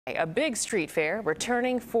A big street fair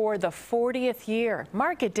returning for the 40th year.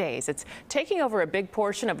 Market Days. It's taking over a big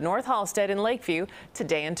portion of North Halsted in Lakeview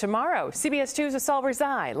today and tomorrow. CBS 2's Asal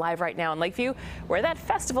Rizai live right now in Lakeview, where that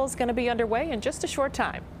festival is going to be underway in just a short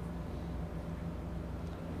time.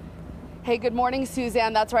 Hey, good morning,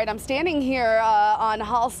 Suzanne. That's right. I'm standing here on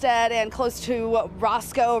Halsted and close to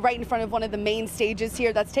Roscoe, right in front of one of the main stages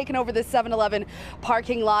here that's taken over the 7-Eleven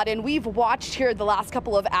parking lot. And we've watched here the last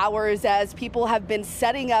couple of hours as people have been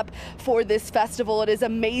setting up for this festival. It is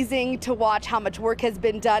amazing to watch how much work has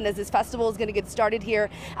been done as this festival is going to get started here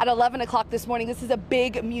at 11 o'clock this morning. This is a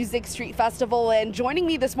big music street festival. And joining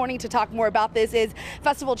me this morning to talk more about this is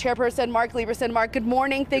Festival Chairperson Mark Lieberson. Mark, good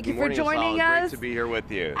morning. Thank you for joining us. Great to be here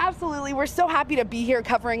with you. Absolutely. We're so happy to be here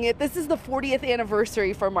covering it. This is the 40th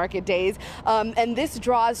anniversary for Market Days, and this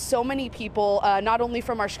draws so many people, not only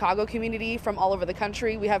from our Chicago community, from all over the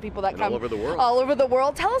country. We have people that come all over the world. All over the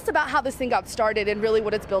world. Tell us about how this thing got started and really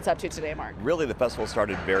what it's built up to today, Mark. Really, the festival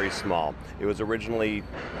started very small. It was originally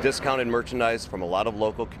discounted merchandise from a lot of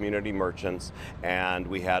local community merchants, and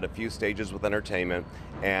we had a few stages with entertainment.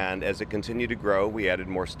 And as it continued to grow, we added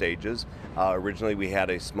more stages. Originally, we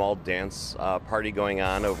had a small dance party going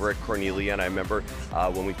on over at Cornelia, and I remember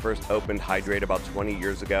when we first opened Hydrate about 20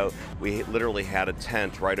 years ago, we literally had a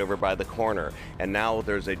tent right over by the corner. And now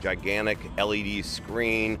there's a gigantic LED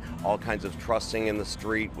screen, all kinds of trussing in the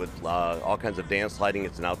street with all kinds of dance lighting.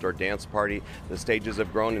 It's an outdoor dance party. The stages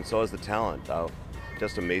have grown, and so has the talent.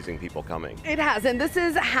 Just amazing people coming. It has, and this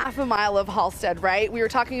is half a mile of Halsted, right? We were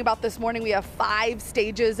talking about this morning, we have 5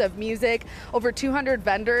 stages of music, over 200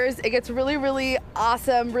 vendors. It gets really, really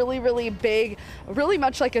awesome, really, really big, really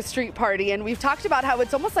much like a street party. And we've talked about how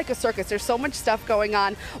it's almost like a circus. There's so much stuff going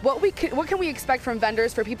on. What can we expect from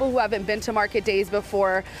vendors for people who haven't been to Market Days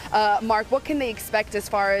before? Mark, what can they expect as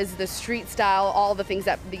far as the street style, all the things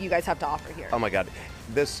that you guys have to offer here? Oh my God,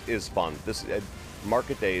 this is fun.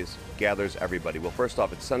 Market Days gathers everybody. Well, first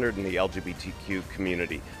off, it's centered in the LGBTQ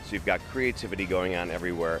community. So you've got creativity going on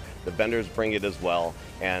everywhere. The vendors bring it as well,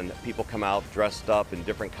 and people come out dressed up in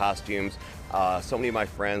different costumes. So many of my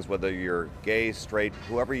friends, whether you're gay, straight,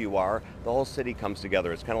 whoever you are, the whole city comes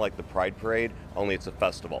together. It's kind of like the Pride Parade, only it's a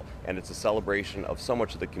festival. And it's a celebration of so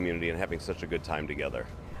much of the community and having such a good time together.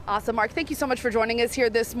 Awesome, Mark. Thank you so much for joining us here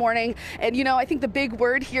this morning. And you know, I think the big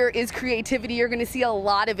word here is creativity. You're going to see a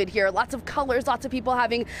lot of it here. Lots of colors, lots of people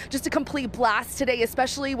having just a complete blast today,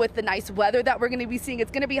 especially with the nice weather that we're going to be seeing. It's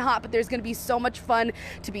going to be hot, but there's going to be so much fun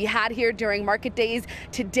to be had here during Market Days.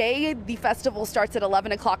 Today, the festival starts at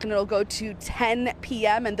 11 o'clock and it'll go to 10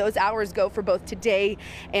 p.m. and those hours go for both today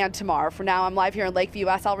and tomorrow. For now, I'm live here in Lakeview.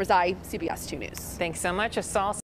 Asal Rizai, CBS 2 News. Thanks so much, Asal.